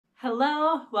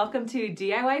Hello, welcome to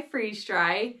DIY Freeze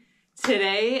Dry.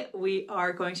 Today we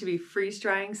are going to be freeze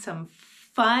drying some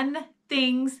fun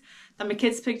things that my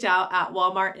kids picked out at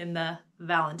Walmart in the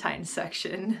Valentine's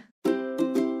section.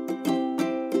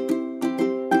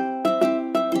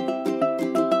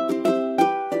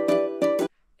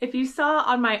 If you saw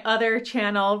on my other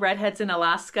channel, Redheads in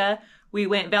Alaska, we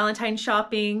went Valentine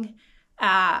shopping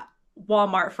at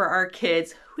Walmart for our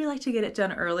kids. We like to get it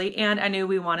done early, and I knew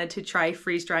we wanted to try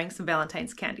freeze drying some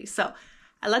Valentine's candy. So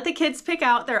I let the kids pick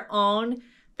out their own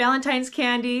Valentine's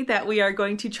candy that we are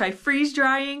going to try freeze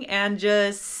drying and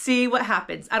just see what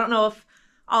happens. I don't know if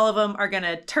all of them are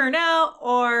gonna turn out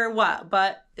or what,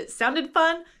 but it sounded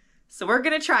fun, so we're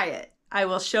gonna try it. I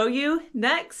will show you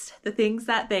next the things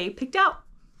that they picked out.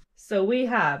 So we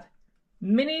have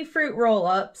mini fruit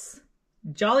roll-ups,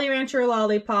 Jolly Rancher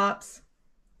lollipops,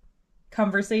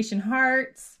 conversation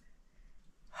hearts,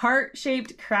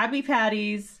 heart-shaped Krabby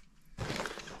Patties,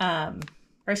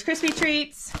 Rice Krispie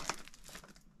treats,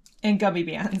 and gummy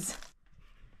bands.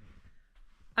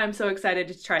 I'm so excited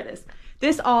to try this.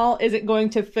 This all isn't going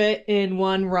to fit in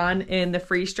one run in the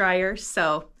freeze dryer,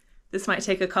 so this might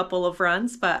take a couple of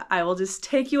runs, but I will just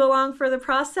take you along for the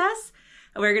process,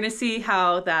 and we're gonna see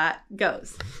how that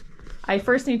goes. I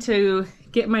first need to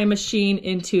get my machine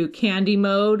into candy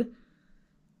mode.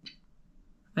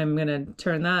 I'm gonna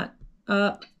turn that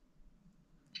up.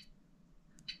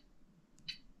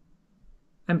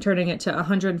 I'm turning it to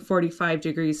 145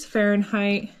 degrees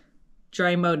Fahrenheit.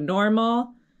 Dry mode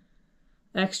normal.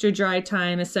 Extra dry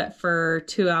time is set for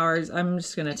 2 hours. I'm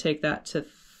just gonna take that to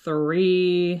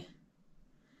 3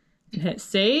 and hit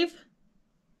save.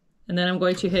 And then I'm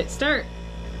going to hit start.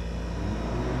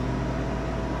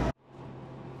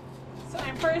 So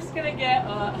I'm first gonna get,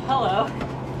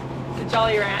 the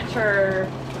Jolly Rancher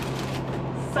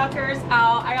suckers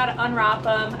out. I gotta unwrap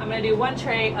them. I'm gonna do one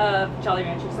tray of Jolly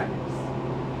Rancher suckers.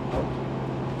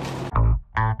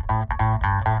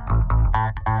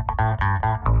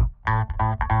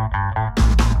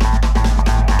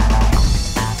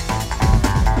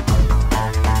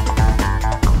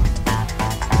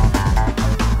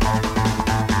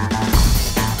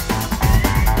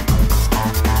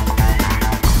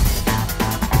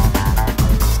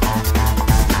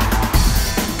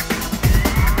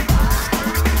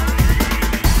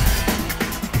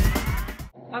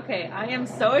 Okay, I am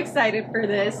so excited for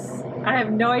this. I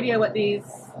have no idea what these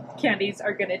candies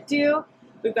are gonna do.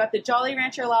 We've got the Jolly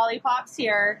Rancher lollipops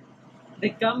here, the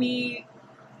gummy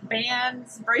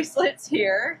bands, bracelets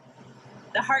here,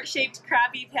 the heart-shaped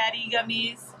Krabby Patty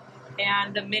gummies,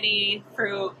 and the mini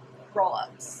fruit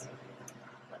roll-ups.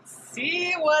 Let's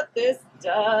see what this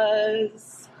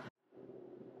does.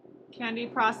 Candy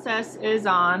process is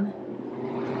on.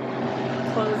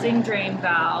 Closing drain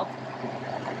valve.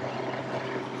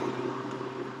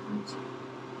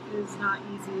 Is not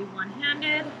easy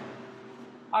one-handed.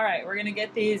 All right, we're gonna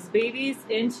get these babies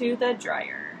into the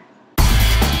dryer.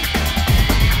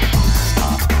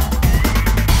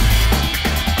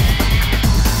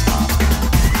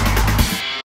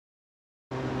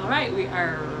 All right, we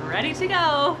are ready to go.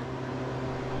 All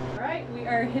right, we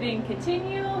are hitting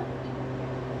continue.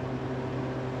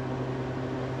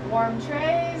 Warm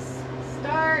trays,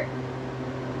 start.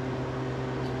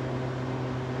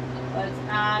 Let's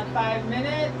add 5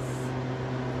 minutes.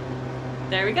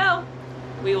 There we go.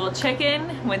 We will check in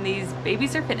when these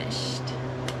babies are finished.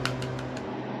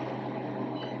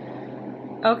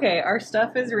 Okay, our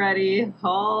stuff is ready.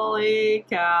 Holy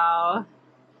cow.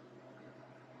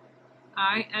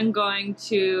 I am going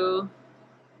to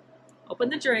open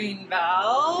the drain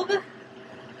valve.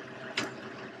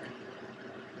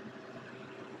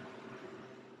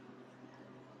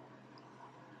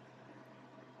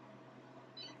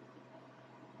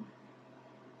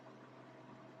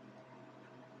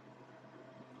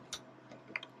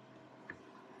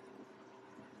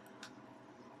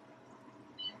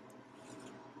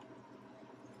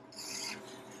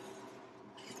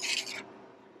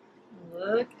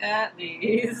 Look at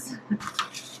these.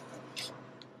 There's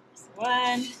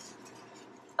one.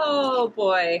 Oh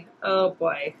boy, oh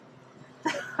boy.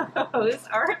 Those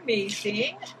are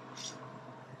amazing.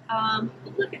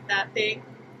 Look at that thing.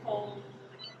 Oh.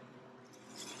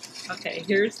 Okay,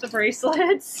 here's the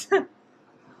bracelets.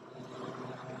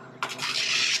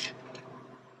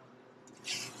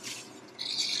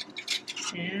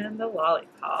 And the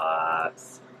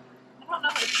lollipops. I don't know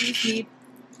if these need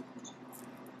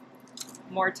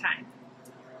more time.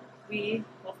 We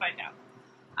will find out.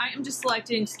 I am just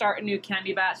selecting start a new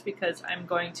candy batch because I'm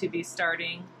going to be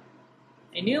starting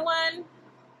a new one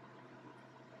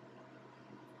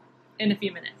in a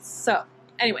few minutes. So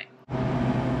anyway,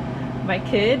 My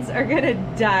kids are gonna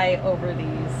die over these.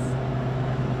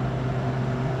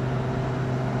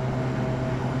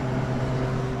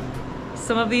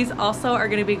 Some of these also are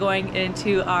gonna be going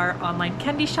into our online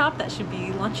candy shop that should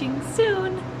be launching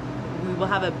soon. We will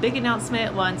have a big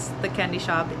announcement once the candy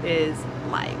shop is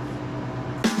live.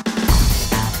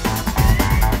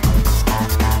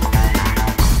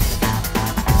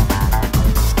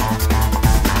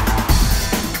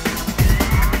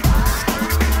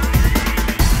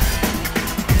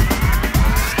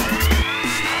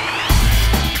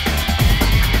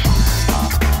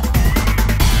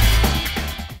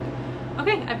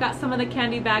 Some of the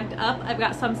candy bagged up. I've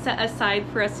got some set aside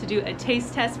for us to do a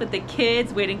taste test with the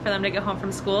kids, waiting for them to get home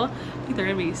from school. I think they're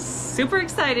gonna be super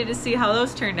excited to see how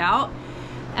those turned out.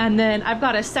 And then I've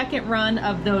got a second run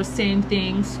of those same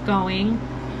things going.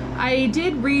 I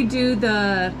did redo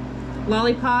the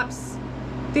lollipops.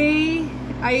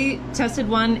 I tested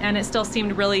one and it still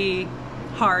seemed really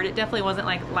hard. It definitely wasn't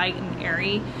like light and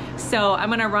airy. So I'm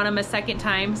gonna run them a second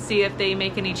time, see if they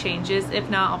make any changes. If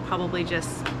not, I'll probably just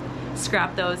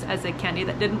scrap those as a candy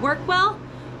that didn't work well,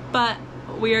 but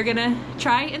we are gonna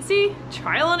try and see,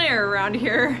 trial and error around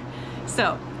here.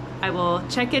 So I will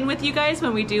check in with you guys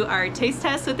when we do our taste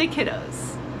test with the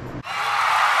kiddos.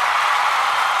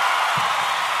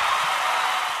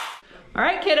 All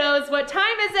right, kiddos, what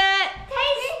time is it?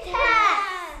 Taste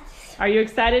test. Are you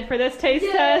excited for this taste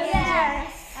test?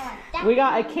 Yes. We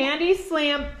got a candy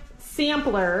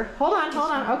sampler. Hold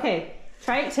on, okay.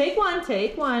 Try it, take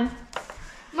one.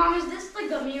 Mom, is this the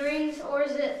gummy rings or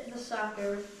is it the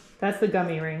sucker? That's the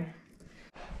gummy ring.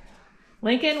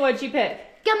 Lincoln, what'd you pick?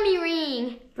 Gummy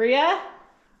ring. Bria?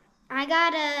 I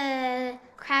got a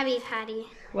Krabby Patty.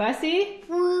 Wessie?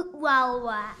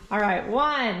 Wawa. All right,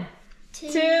 1,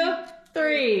 2,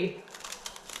 3.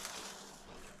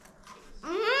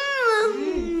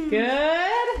 Good?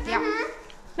 Yeah.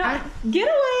 No, get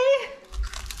away.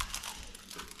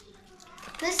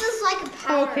 This is like a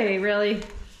powder. Okay, really?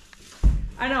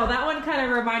 I know, that one kind of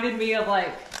reminded me of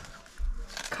like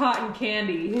cotton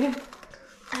candy.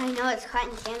 I know, it's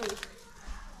cotton candy.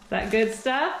 That good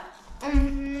stuff?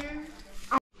 Mm-hmm.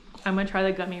 I'm gonna try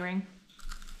the gummy ring.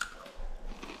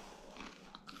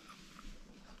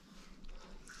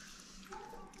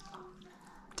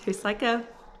 Tastes like a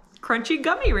crunchy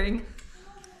gummy ring.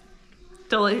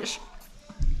 Delicious.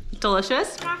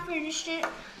 I finished it.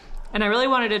 And I really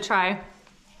wanted to try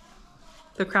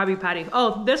the Krabby Patty.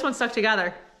 Oh, this one stuck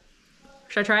together.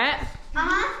 Should I try it?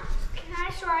 Uh-huh. Can I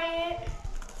try it?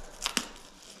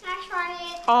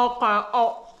 Okay.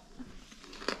 Oh.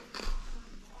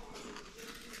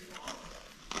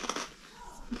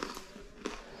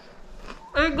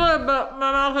 It's good, but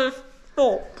my mouth is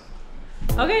full.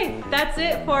 Okay, that's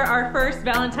it for our first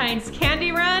Valentine's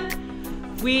candy run.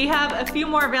 We have a few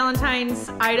more Valentine's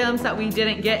items that we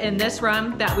didn't get in this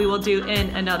run that we will do in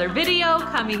another video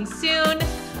coming soon.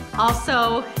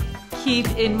 Also, keep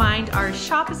in mind our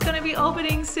shop is gonna be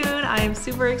opening soon. I am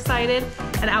super excited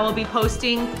and I will be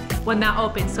posting when that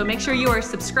opens. So make sure you are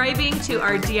subscribing to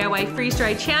our DIY Freeze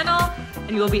Dry channel and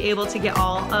you will be able to get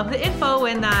all of the info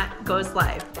when that goes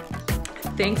live.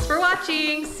 Thanks for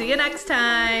watching. See you next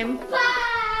time.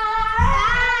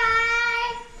 Bye.